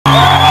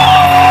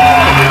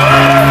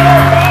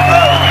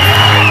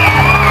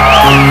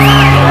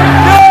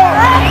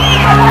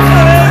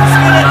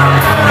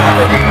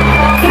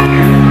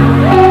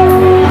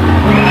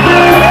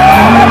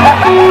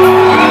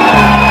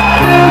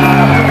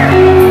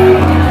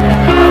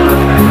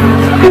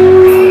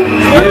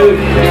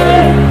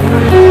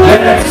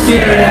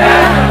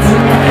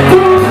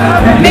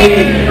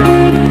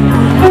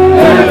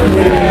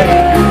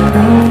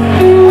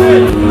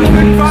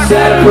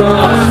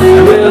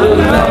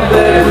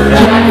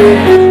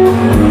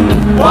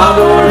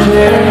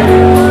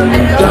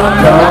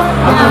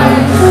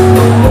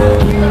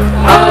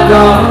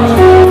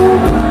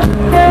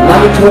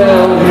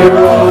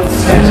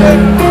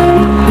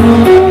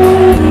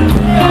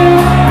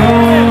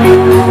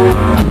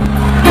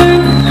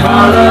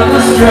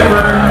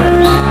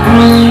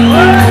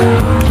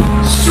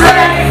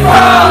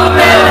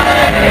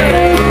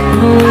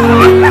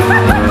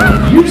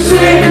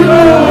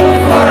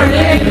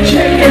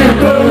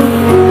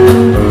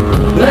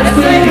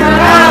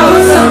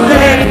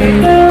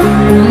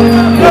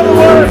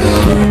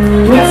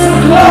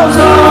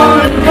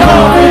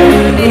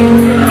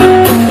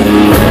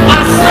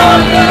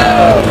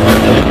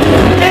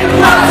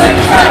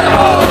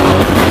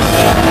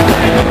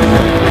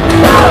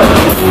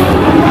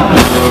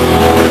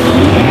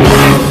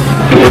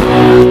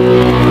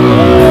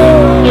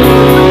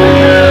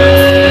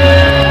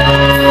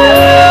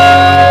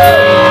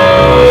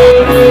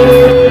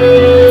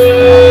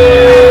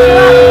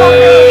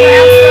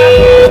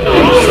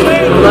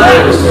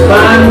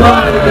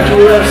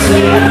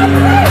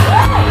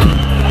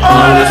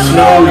on a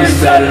snowy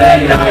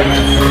Saturday night.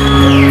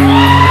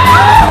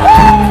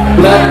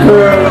 Black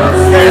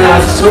pearls and I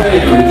sway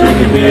from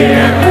drinking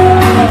beer.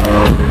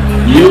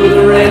 You're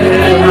the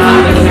redhead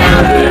running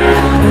out there.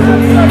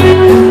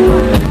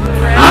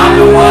 I'm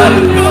the one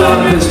who's on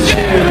this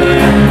chair.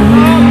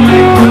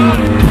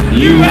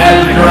 You had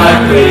me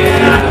right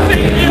there. I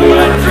think you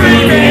were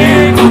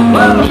dreaming.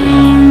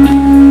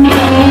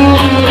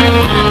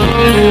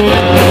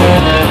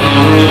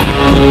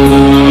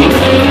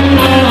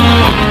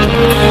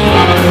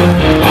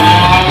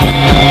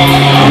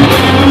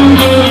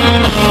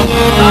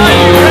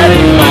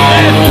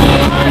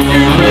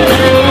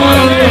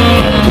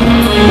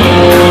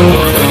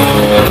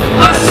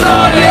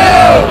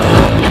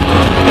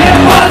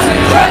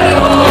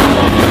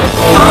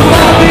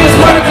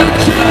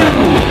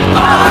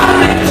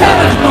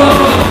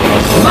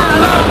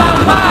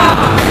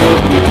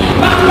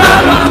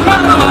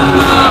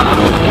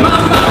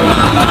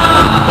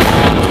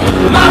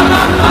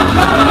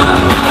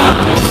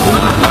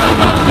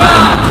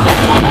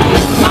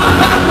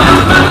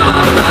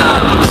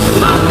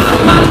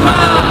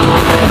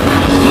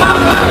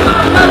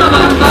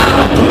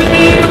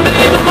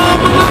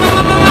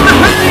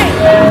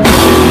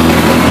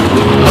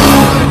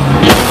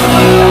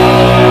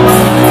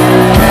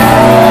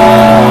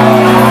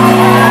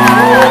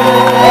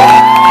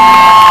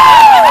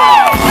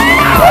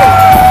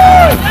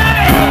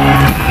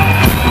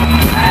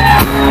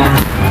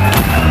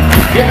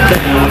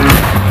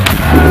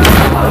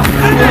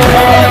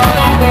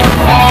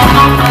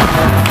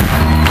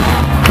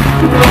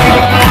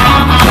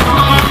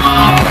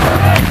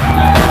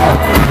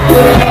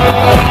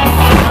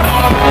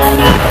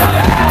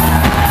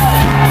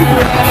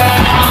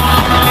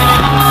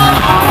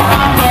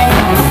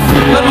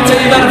 Let me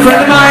tell you about a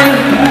friend of mine.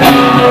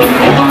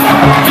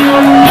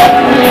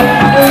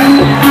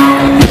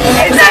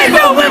 His name's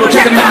Boll. We'll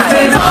check the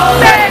mountains all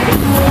day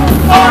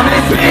on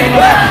his big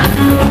back.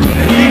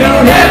 He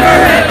don't ever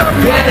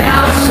get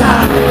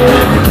outside.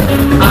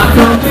 I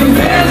come to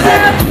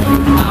visit.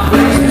 I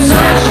bring some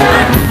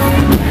sunshine.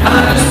 I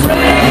just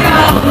rain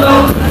all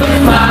over the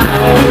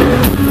fire.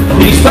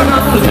 He's stuck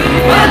on the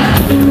Weevil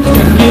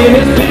to get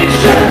his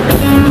picture.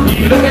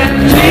 You look at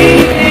the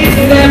TV,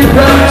 he's never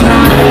got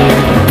time.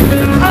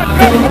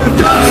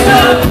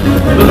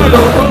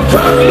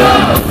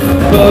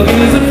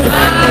 Buggies and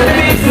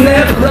flies,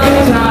 never run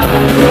time.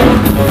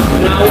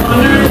 And I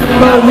wonder,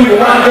 but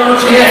why don't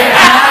you get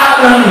out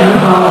of your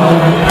home?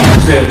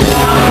 Said,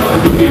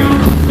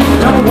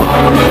 don't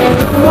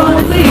want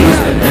to leave.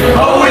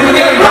 Oh, we will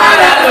get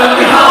right out of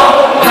your home.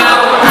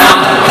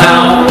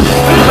 Now,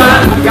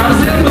 I gotta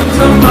sit with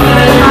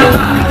somebody in my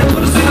life.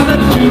 Put us in the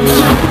juice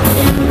shop.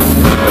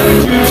 The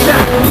juice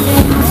shop.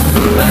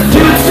 The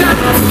juice shop.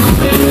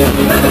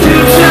 The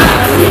juice shop.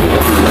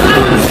 I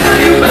will tell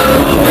you about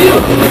what we do.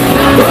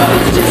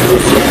 It's just a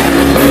shit.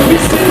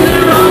 You're sitting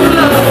there on the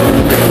low.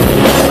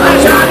 I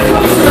tried to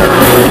close the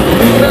eye.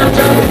 I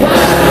tried to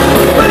fly.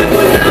 But it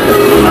would not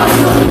move my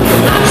soul.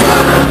 I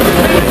tried.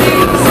 They can see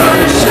the sun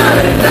is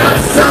shining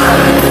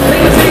outside. They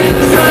can see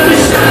the sun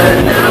is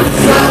shining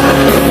outside.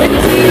 They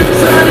can see the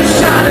sun is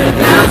shining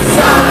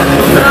outside.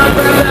 And I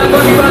grab that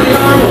buggy by the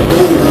arm.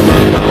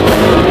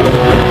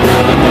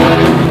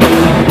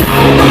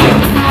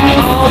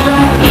 All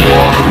right.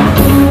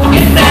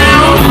 Get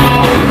down.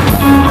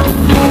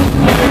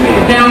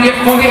 Get down, get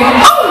funky.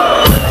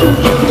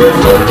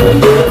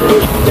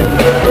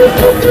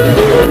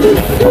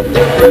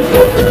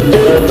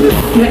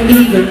 You're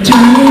eager to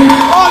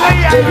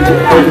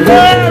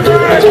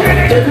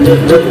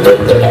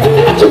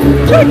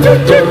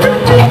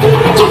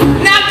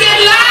now get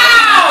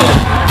loud!